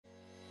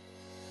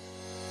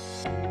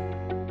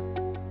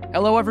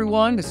Hello,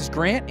 everyone. This is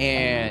Grant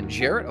and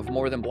Jarrett of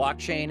More Than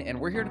Blockchain, and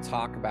we're here to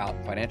talk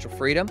about financial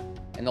freedom.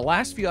 In the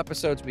last few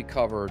episodes, we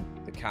covered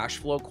the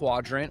Cashflow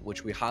Quadrant,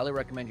 which we highly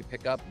recommend you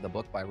pick up, the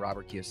book by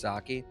Robert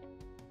Kiyosaki.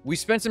 We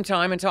spent some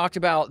time and talked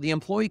about the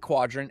Employee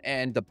Quadrant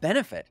and the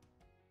benefit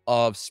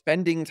of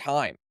spending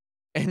time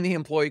in the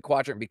Employee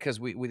Quadrant because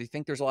we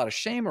think there's a lot of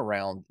shame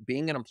around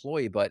being an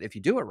employee, but if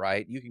you do it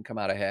right, you can come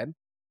out ahead.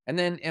 And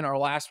then in our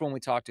last one, we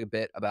talked a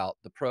bit about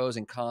the pros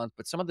and cons,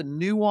 but some of the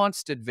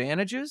nuanced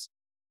advantages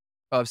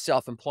of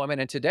self-employment.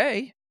 And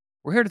today,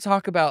 we're here to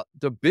talk about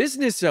the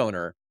business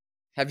owner.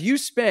 Have you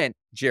spent,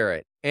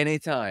 Jarrett, any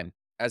time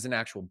as an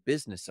actual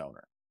business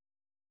owner?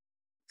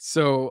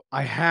 So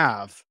I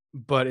have,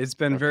 but it's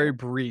been Okay. very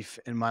brief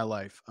in my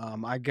life.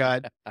 I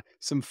got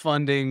some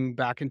funding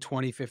back in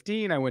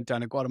 2015. I went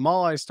down to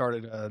Guatemala. I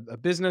started a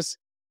business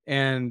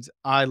and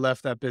I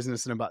left that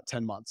business in about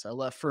 10 months. I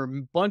left for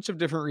a bunch of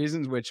different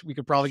reasons, which we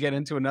could probably get Sure.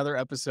 into another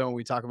episode when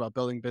we talk about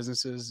building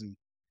businesses and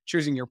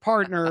choosing your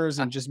partners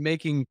and just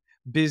making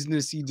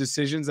businessy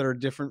decisions that are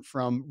different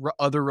from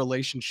other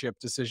relationship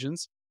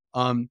decisions.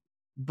 Um,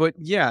 but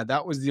yeah,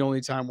 that was the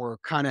only time where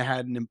kinda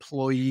had an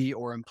employee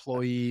or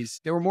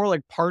employees. They were more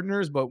like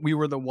partners, but we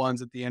were the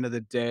ones at the end of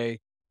the day.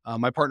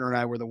 My partner and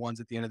I were the ones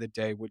at the end of the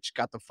day, which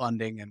got the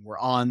funding and were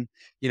on,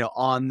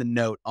 on the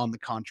note, on the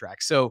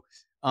contract. So,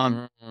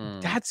 um,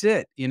 Mm, that's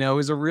it, it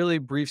was a really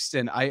brief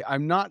stint.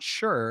 I'm not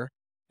sure,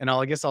 and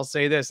I guess I'll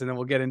say this, and then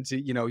we'll get into,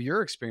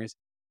 your experience.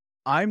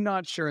 I'm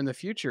not sure in the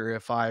future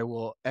if I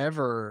will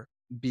ever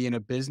be in the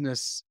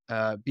business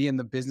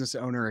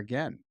owner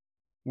again.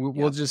 We'll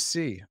yeah. just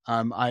see.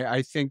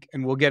 I think,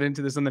 and we'll get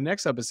into this on the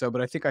next episode,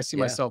 but I think I see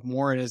Yeah. myself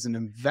more as an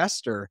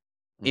investor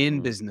in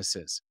Mhm.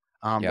 businesses,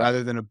 Yeah.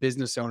 rather than a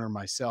business owner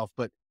myself.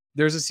 But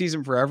there's a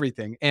season for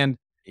everything, and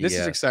this is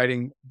Yes.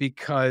 exciting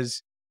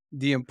because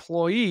the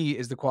employee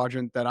is the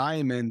quadrant that I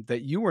am in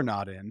that you are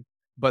not in,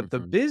 but the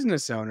Mhm.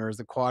 business owner is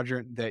the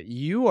quadrant that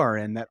you are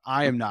in that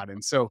I am not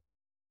in. So,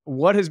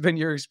 what has been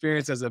your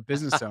experience as a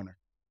business owner?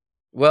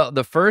 Well,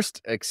 the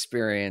first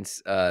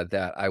experience,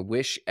 that I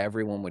wish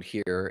everyone would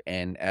hear,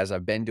 and as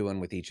I've been doing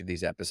with each of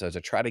these episodes, I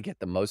try to get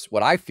the most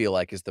what I feel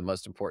like is the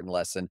most important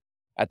lesson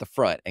at the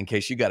front in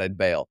case you gotta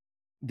bail.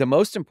 The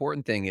most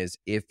important thing is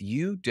if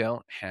you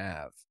don't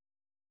have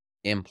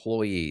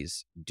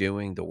employees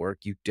doing the work,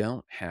 you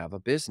don't have a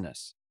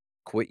business.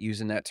 Quit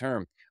using that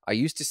term. I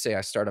used to say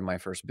I started my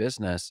first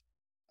business,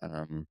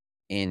 um,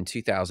 in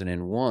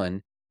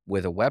 2001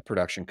 with a web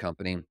production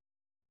company.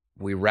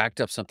 We racked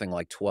up something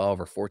like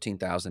 12 or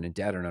 14,000 in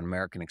debt on an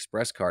American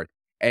Express card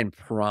and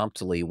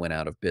promptly went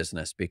out of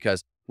business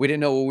because we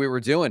didn't know what we were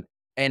doing.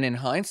 And in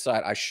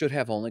hindsight, I should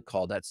have only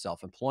called that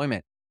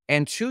self-employment.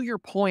 And to your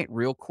point,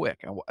 real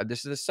quick, this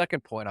is the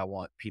second point I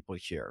want people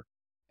to hear.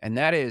 And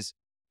that is,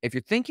 if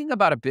you're thinking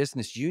about a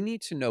business, you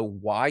need to know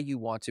why you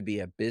want to be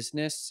a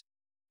business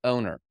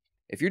owner.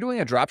 If you're doing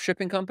a drop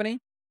shipping company,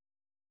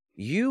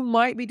 you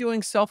might be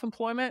doing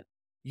self-employment.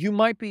 You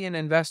might be an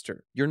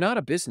investor. You're not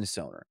a business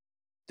owner.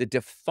 The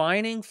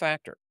defining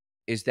factor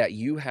is that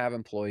you have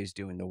employees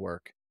doing the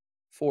work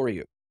for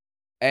you.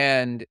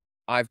 And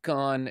I've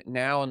gone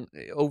now and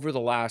over the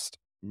last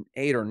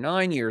 8 or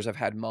 9 years, I've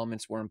had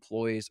moments where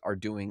employees are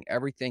doing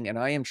everything, and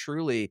I am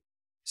truly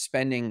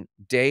spending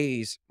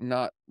days,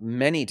 not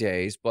many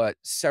days, but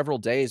several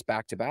days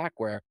back to back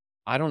where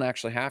I don't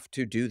actually have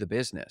to do the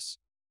business.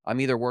 I'm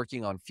either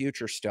working on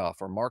future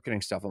stuff or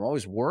marketing stuff. I'm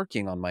always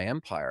working on my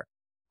empire.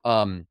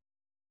 Um,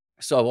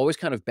 so I've always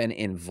kind of been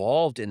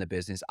involved in the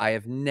business. I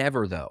have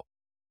never, though.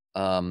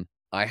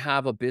 I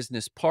have a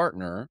business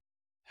partner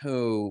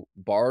who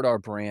borrowed our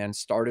brand,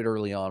 started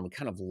early on. We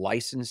kind of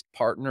licensed,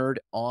 partnered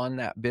on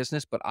that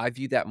business, but I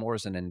view that more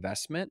as an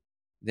investment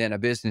than a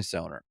business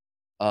owner.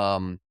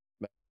 Um,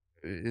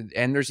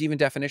 and there's even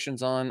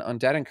definitions on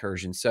debt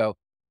incursion. So,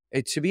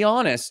 to be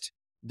honest,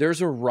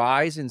 there's a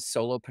rise in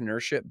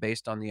solopreneurship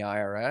based on the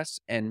IRS,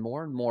 and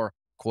more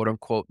quote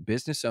unquote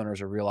business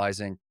owners are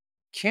realizing,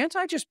 can't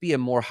I just be a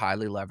more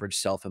highly leveraged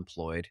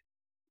self-employed?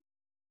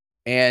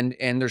 And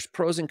there's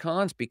pros and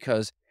cons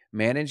because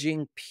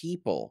managing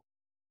people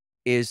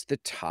is the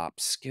top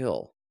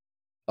skill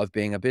of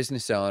being a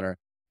business owner,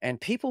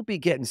 and people be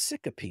getting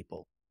sick of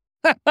people.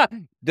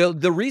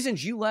 The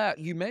reasons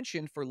you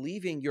mentioned for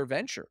leaving your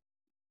venture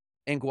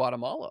in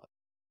Guatemala,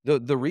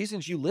 the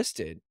reasons you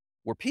listed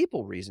were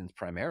people reasons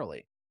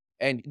primarily,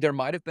 and there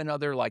might have been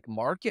other, like,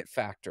 market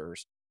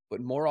factors, but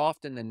more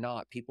often than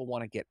not, people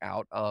wanna get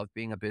out of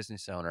being a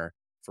business owner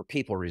for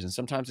people reasons.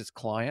 Sometimes it's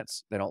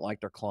clients, they don't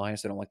like their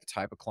clients, they don't like the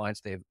type of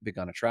clients they've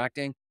begun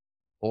attracting,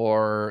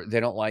 or they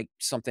don't like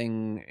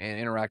something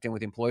interacting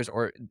with employees,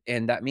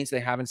 and that means they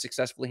haven't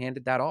successfully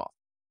handed that off.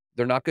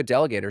 They're not good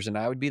delegators, and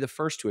I would be the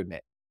first to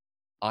admit,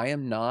 I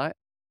am not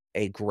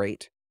a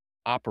great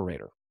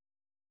operator.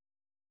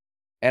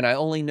 And I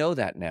only know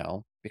that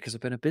now because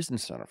I've been a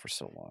business owner for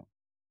so long.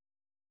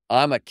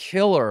 I'm a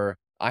killer.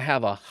 I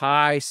have a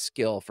high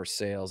skill for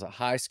sales, a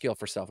high skill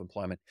for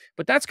self-employment.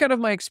 But that's kind of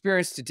my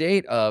experience to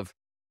date of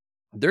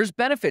there's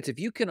benefits if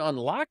you can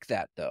unlock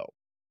that though.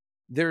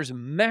 there's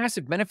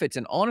massive benefits,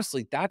 and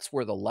honestly, that's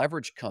where the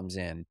leverage comes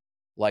in.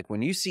 Like,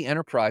 when you see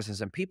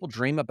enterprises and people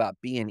dream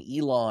about being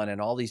Elon and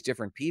all these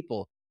different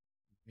people,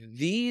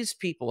 these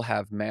people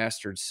have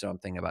mastered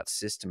something about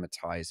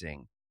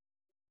systematizing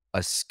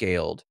a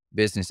scaled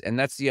business, and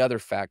that's the other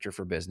factor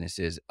for business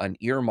is an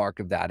earmark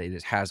of that.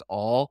 It has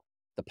all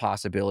the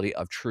possibility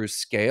of true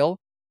scale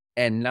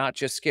and not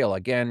just scale.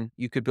 Again,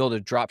 you could build a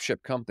drop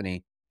ship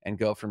company and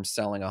go from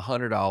selling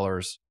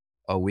 $100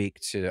 a week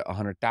to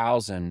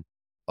 100,000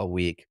 a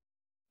week.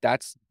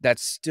 That's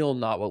still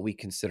not what we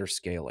consider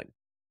scaling.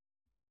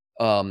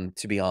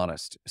 To be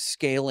honest,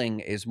 scaling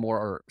is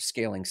more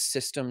scaling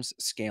systems,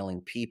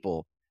 scaling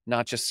people,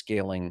 not just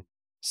scaling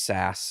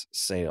SaaS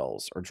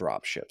sales or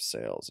dropship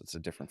sales. It's a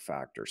different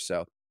factor.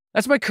 So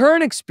that's my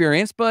current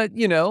experience, but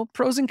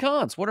pros and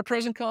cons. What are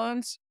pros and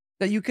cons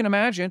that you can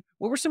imagine?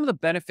 What were some of the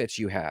benefits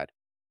you had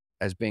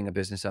as being a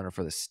business owner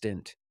for the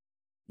stint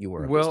you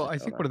were a Well,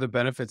 business I think one owner? of the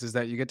benefits is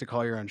that you get to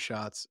call your own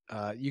shots.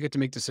 You get to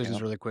make Yeah.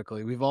 decisions really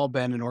quickly. We've all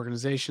been in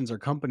organizations or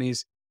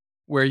companies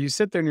where you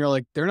sit there and you're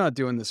like, they're not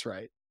doing this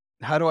right.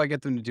 How do I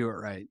get them to do it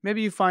right?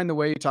 Maybe you find the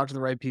way, you talk to the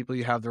right people,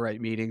 you have the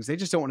right meetings. They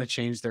just don't want to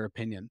change their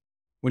opinion.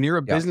 When you're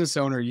a Yeah. business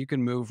owner, you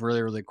can move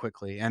really, really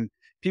quickly. And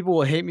people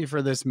will hate me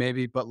for this,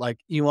 maybe, but like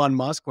Elon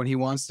Musk, when he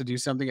wants to do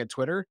something at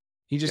Twitter,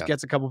 he just Yeah.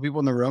 gets a couple people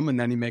in the room and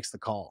then he makes the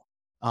call.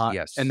 And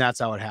Yes. that's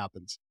how it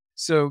happens.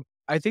 So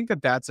I think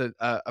that that's a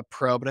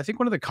pro, but I think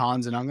one of the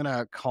cons, and I'm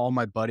gonna call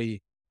my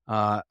buddy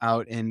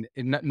out in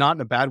not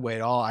in a bad way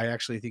at all. I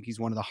actually think he's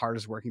one of the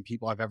hardest working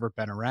people I've ever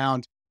been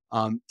around.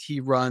 He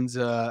runs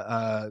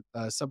a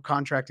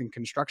subcontracting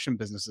construction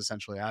business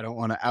essentially. I don't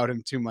want to out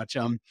him too much,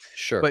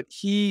 Sure. but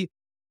he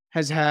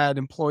has had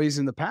employees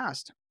in the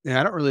past, and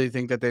I don't really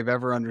think that they've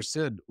ever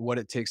understood what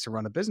it takes to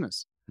run a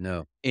business.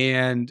 No.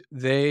 And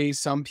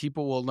some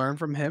people will learn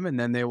from him and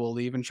then they will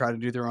leave and try to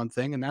do their own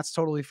thing, and that's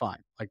totally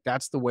fine. Like,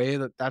 that's the way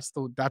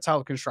that's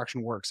how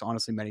construction works,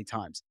 honestly, many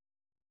times.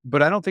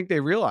 But I don't think they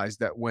realize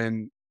that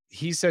when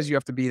he says you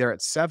have to be there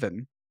at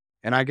 7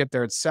 and I get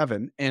there at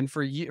 7, and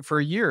for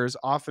years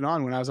off and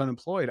on when I was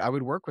unemployed, I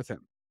would work with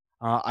him.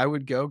 I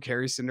would go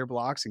carry cinder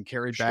blocks and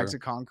carry bags Sure.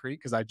 of concrete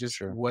because I just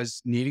Sure.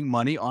 was needing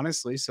money,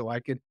 honestly, so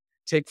I could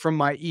take from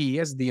my E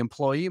as the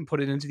employee and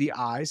put it into the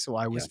I, so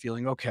I Yeah. was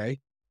feeling okay.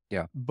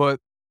 Yeah. But,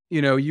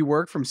 you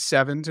work from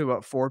 7 to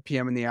about 4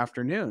 PM in the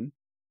afternoon,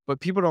 but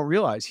people don't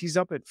realize he's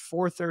up at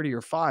 4:30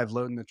 or 5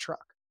 loading the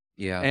truck.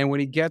 Yeah. And when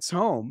he gets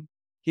home,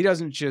 he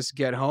doesn't just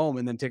get home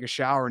and then take a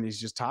shower and he's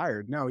just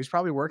tired. No, he's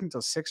probably working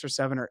till 6 or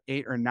 7 or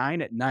 8 or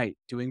 9 at night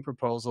doing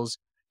proposals,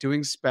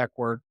 doing spec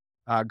work,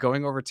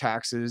 going over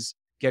taxes,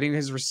 getting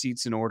his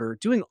receipts in order,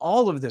 doing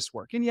all of this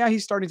work. And yeah,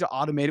 he's starting to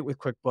automate it with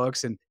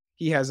QuickBooks and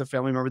he has a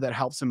family member that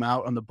helps him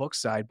out on the book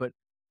side. But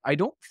I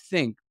don't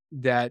think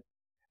that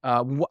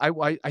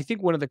I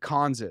think one of the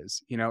cons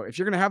is, if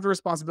you're going to have the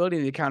responsibility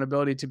and the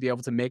accountability to be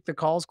able to make the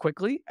calls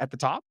quickly at the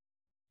top,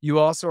 you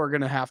also are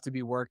gonna have to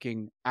be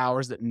working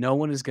hours that no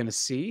one is gonna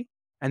see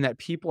and that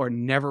people are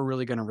never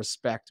really gonna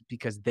respect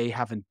because they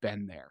haven't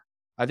been there.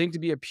 I think to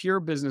be a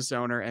pure business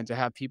owner and to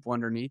have people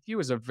underneath you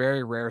is a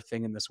very rare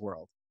thing in this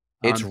world.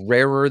 It's Um,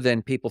 rarer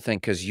than people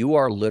think because you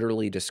are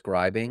literally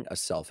describing a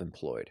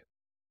self-employed.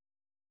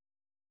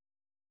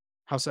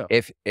 how so?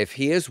 If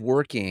he is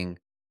working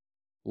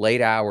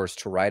late hours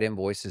to write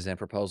invoices and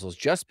proposals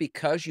just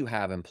because you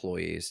have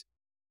employees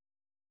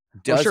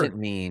Oh, sure. doesn't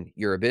mean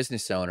you're a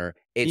business owner.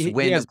 It's He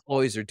when has both.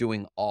 employees are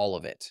doing all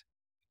of it.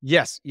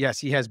 Yes, yes,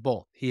 he has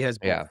both. He has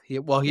both. Yeah. He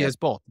Yeah. has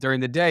both. During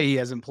the day, he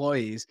has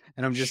employees,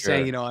 and I'm just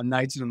saying, Sure. on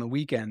nights and on the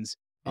weekends.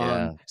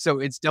 Yeah. So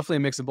it's definitely a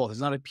mix of both. It's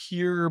not a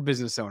pure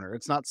business owner.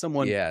 It's not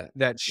someone Yeah.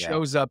 that Yeah.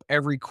 shows up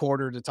every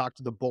quarter to talk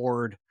to the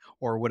board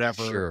or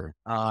whatever, Sure.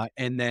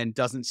 and then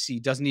doesn't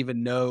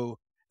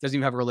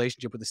even have a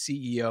relationship with the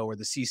CEO or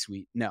the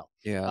C-suite. No.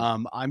 Yeah.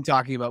 I'm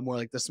talking about more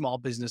like the small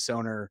business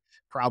owner,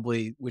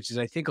 probably, which is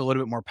I think a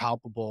little bit more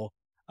palatable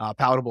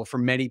for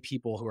many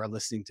people who are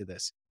listening to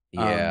this.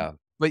 Um, Yeah.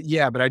 but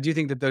yeah, but I do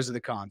think that those are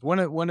the cons.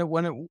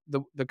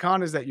 The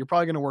con is that you're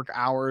probably gonna work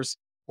hours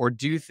or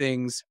do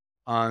things,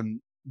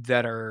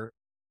 that are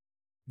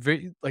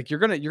very like, you're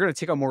gonna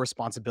take on more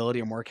responsibility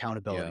or more Yeah.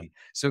 accountability.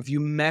 So if you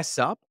mess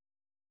up,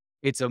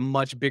 it's a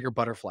much bigger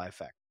butterfly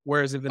effect.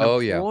 Whereas if an Oh,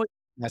 yeah. employee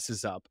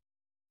messes up,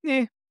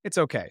 it's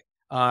okay.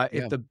 If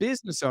Yeah. the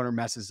business owner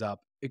messes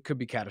up, it could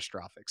be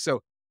catastrophic.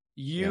 So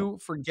Yeah. you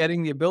for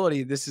getting the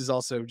ability, this is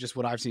also just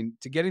what I've seen,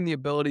 to getting the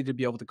ability to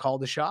be able to call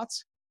the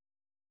shots,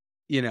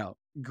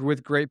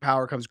 with great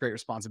power comes great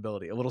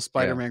responsibility. A little Yeah.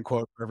 Spider-Man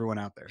quote for everyone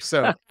out there.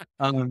 So,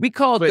 but We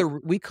call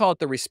it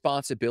the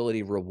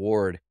responsibility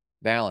reward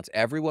balance.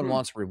 Everyone mm,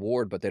 wants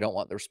reward, but they don't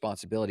want the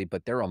responsibility,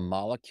 but they're a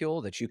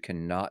molecule that you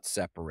cannot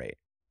separate.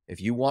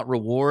 If you want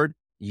reward,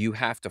 you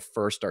have to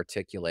first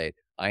articulate,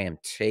 I am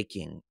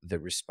taking the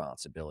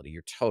responsibility.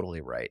 You're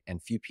totally right.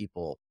 And few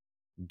people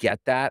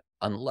get that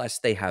unless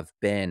they have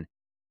been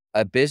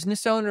a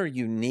business owner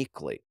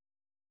uniquely.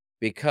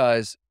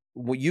 Because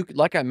what you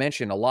like I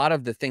mentioned, a lot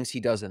of the things he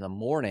does in the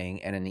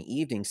morning and in the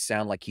evening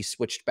sound like he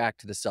switched back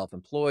to the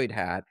self-employed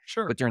hat,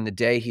 sure. but during the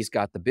day, he's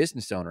got the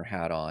business owner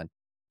hat on.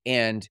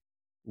 And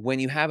when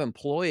you have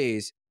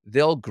employees,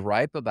 they'll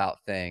gripe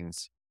about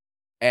things,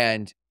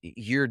 and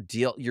you're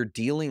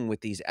dealing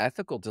with these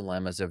ethical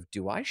dilemmas of,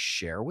 "Do I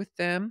share with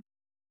them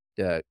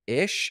the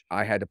ish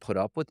I had to put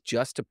up with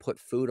just to put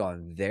food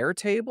on their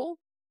table?"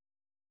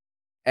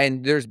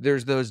 And there's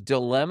those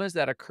dilemmas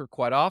that occur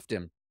quite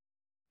often.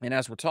 And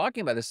as we're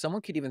talking about this,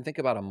 someone could even think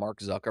about a Mark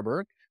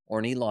Zuckerberg or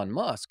an Elon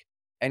Musk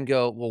and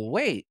go, "Well,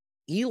 wait,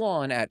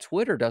 Elon at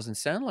Twitter doesn't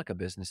sound like a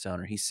business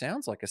owner. He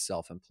sounds like a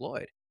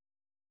self-employed."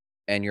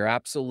 And you're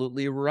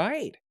absolutely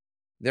right.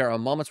 There are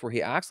moments where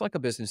he acts like a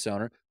business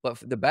owner, but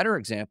the better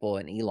example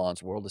in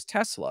Elon's world is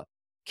Tesla.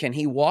 Can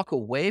he walk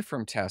away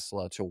from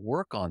Tesla to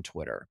work on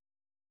Twitter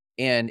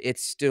and it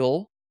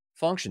still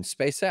functions?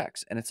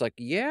 SpaceX. And it's like,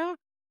 yeah,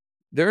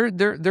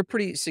 they're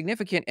pretty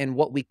significant. And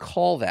what we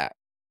call that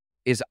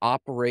is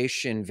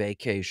Operation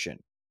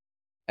Vacation.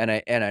 And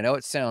I know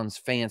it sounds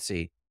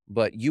fancy,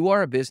 but you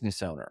are a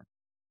business owner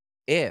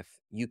if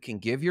you can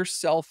give your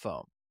cell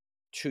phone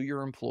to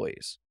your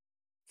employees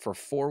for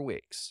 4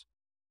 weeks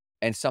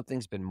and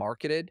something's been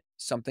marketed,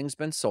 something's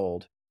been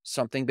sold,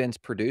 something been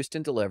produced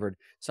and delivered,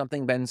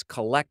 something been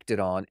collected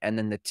on, and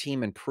then the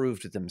team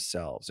improved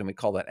themselves, and we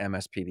call that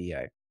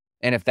MSPBA.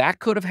 And if that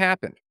could have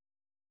happened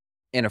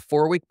in a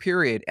 4-week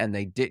period and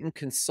they didn't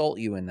consult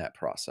you in that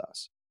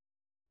process,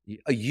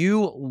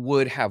 you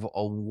would have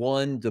a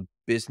won the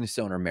business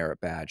owner merit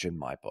badge in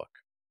my book.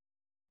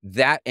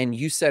 That, and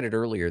you said it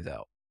earlier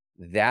though,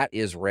 that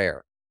is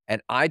rare.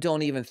 And I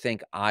don't even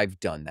think I've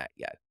done that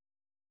yet.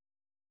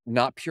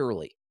 Not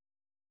purely.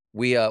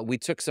 We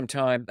took some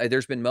time.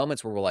 There's been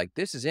moments where we're like,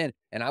 "This is in,"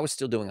 and I was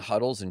still doing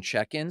huddles and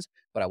check-ins,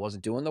 but I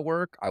wasn't doing the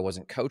work. I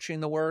wasn't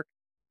coaching the work.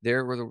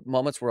 There were the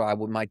moments where I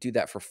would might do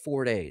that for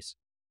 4 days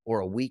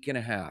or a week and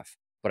a half,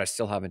 but I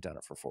still haven't done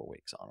it for 4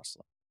 weeks,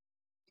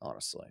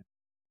 honestly.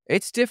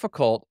 It's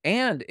difficult,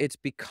 and it's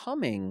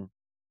becoming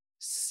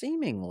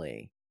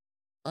seemingly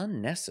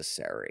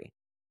unnecessary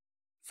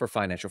for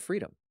financial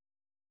freedom.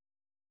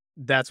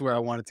 That's where I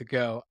wanted to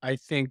go. I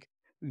think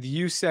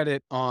you said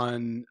it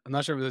on, I'm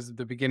not sure if it was at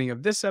the beginning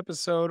of this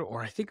episode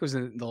or I think it was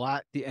in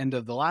the end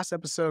of the last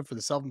episode for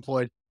the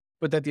self-employed,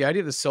 but that the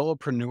idea of the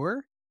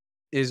solopreneur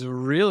is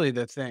really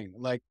the thing.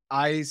 Like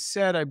I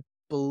said, I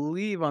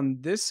believe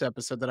on this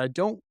episode that I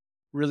don't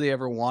really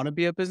ever want to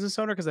be a business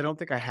owner because I don't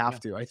think I have Yeah,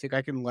 to. I think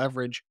I can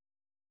leverage,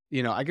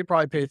 I could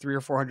probably pay 3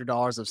 or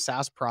 $400 of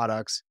SaaS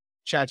products,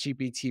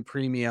 ChatGPT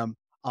Premium,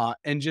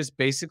 and just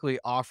basically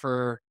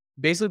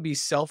be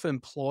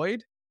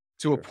self-employed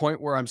to a sure. point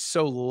where I'm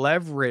so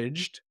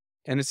leveraged,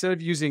 and instead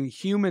of using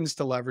humans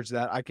to leverage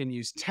that, I can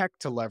use tech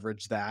to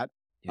leverage that.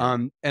 Yeah,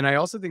 And I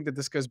also think that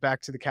this goes back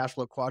to the cash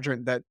flow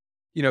quadrant that,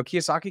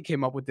 Kiyosaki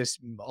came up with this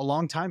a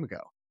long time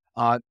ago.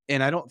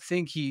 And I don't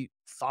think he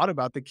thought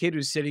about the kid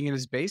who's sitting in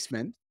his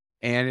basement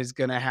and is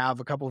going to have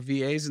a couple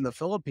VAs in the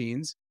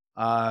Philippines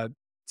uh,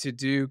 to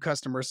do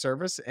customer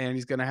service, and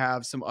he's going to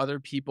have some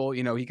other people.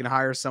 He can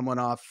hire someone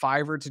off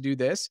Fiverr to do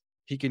this.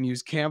 He can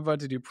use Canva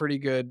to do pretty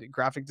good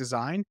graphic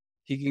design.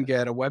 He can yeah,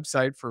 get a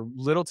website for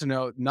little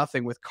to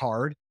nothing with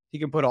card. He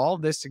can put all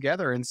of this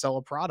together and sell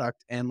a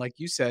product. And like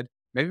you said,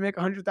 maybe make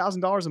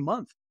 $100,000 a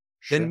month.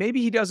 Then sure.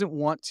 maybe he doesn't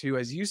want to,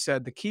 as you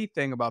said, the key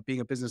thing about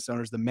being a business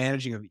owner is the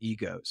managing of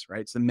egos,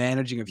 right? It's the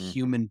managing of Mhm.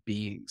 human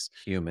beings.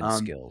 Human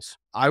Um, skills.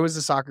 I was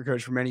a soccer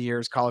coach for many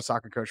years, college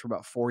soccer coach for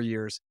about 4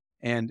 years.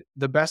 And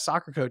the best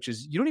soccer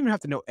coaches, you don't even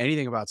have to know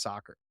anything about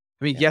soccer.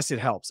 I mean, Yeah, yes, it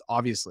helps,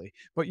 obviously,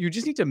 but you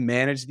just need to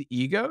manage the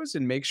egos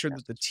and make sure yes,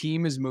 that the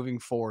team is moving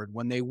forward.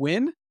 When they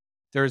win,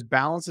 there's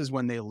balances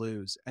when they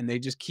lose, and they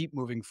just keep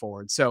moving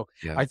forward. So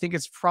yeah. I think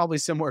it's probably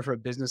similar for a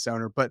business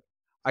owner, but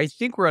I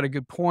think we're at a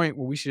good point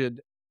where we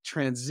should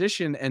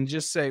transition and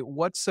just say,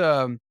 what's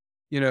one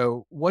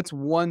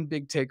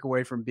big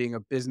takeaway from being a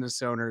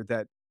business owner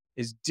that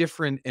is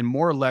different and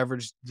more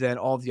leveraged than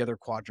all the other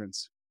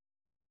quadrants?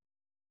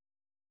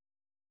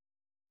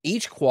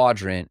 Each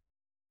quadrant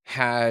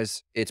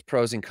has its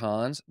pros and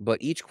cons,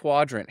 but each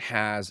quadrant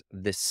has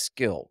the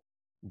skill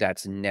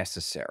that's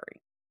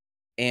necessary.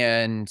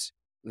 And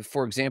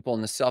for example,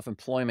 in the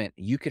self-employment,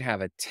 you could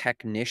have a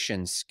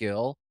technician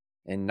skill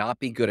and not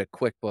be good at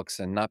QuickBooks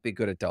and not be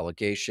good at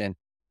delegation,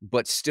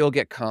 but still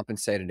get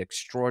compensated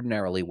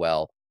extraordinarily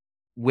well,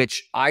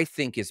 which I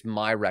think is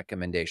my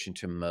recommendation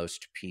to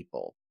most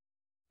people.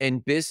 In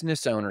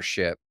business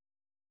ownership,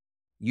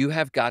 you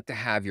have got to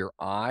have your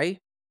eye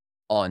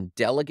on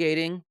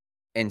delegating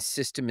and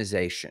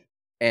systemization,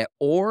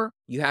 or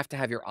you have to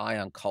have your eye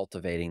on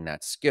cultivating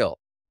that skill.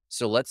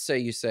 So let's say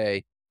you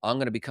say, I'm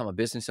going to become a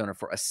business owner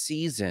for a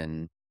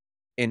season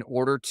in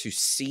order to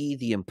see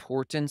the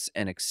importance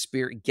and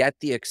get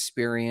the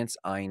experience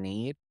I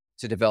need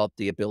to develop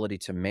the ability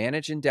to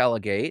manage and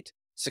delegate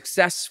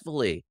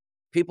successfully.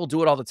 People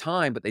do it all the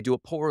time, but they do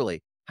it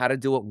poorly. How to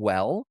do it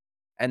well.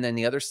 And then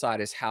the other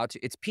side is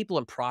it's people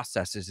and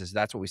processes, is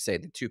that's what we say,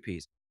 the 2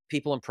 Ps,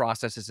 people and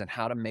processes, and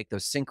how to make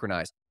those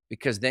synchronize.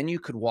 Because then you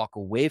could walk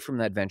away from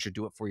that venture,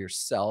 do it for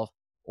yourself,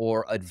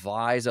 or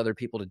advise other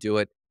people to do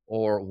it,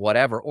 or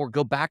whatever, or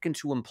go back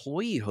into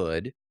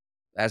employeehood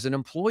as an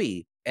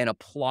employee and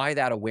apply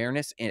that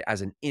awareness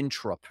as an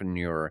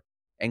intrapreneur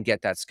and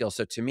get that skill.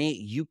 So to me,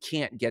 you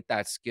can't get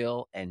that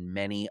skill in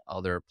many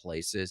other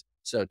places.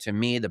 So to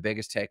me, the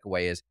biggest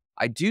takeaway is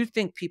I do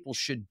think people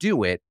should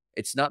do it.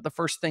 It's not the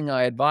first thing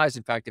I advise.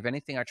 In fact, if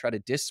anything, I try to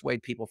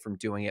dissuade people from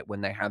doing it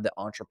when they have the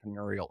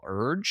entrepreneurial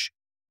urge,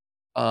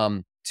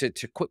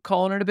 to quit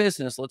calling it a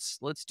business.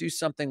 Let's do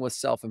something with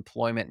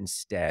self-employment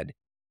instead.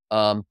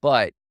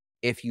 But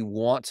if you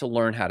want to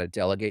learn how to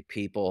delegate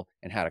people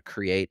and how to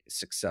create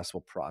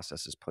successful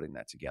processes, putting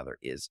that together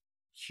is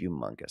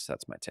humongous.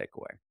 That's my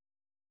takeaway.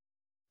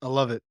 I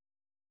love it.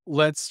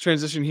 Let's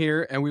transition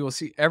here and we will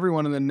see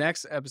everyone in the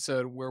next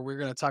episode where we're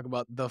going to talk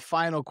about the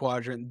final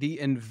quadrant, the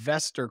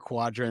investor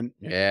quadrant.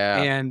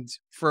 Yeah. And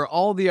for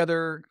all the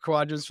other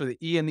quadrants, for the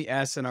E and the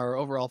S, and our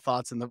overall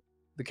thoughts in the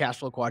cash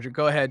flow quadrant,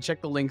 go ahead,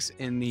 check the links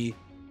in the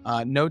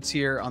notes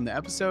here on the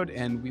episode,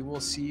 and we will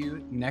see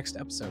you next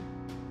episode.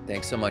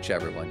 Thanks so much,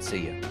 everyone.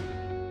 See you.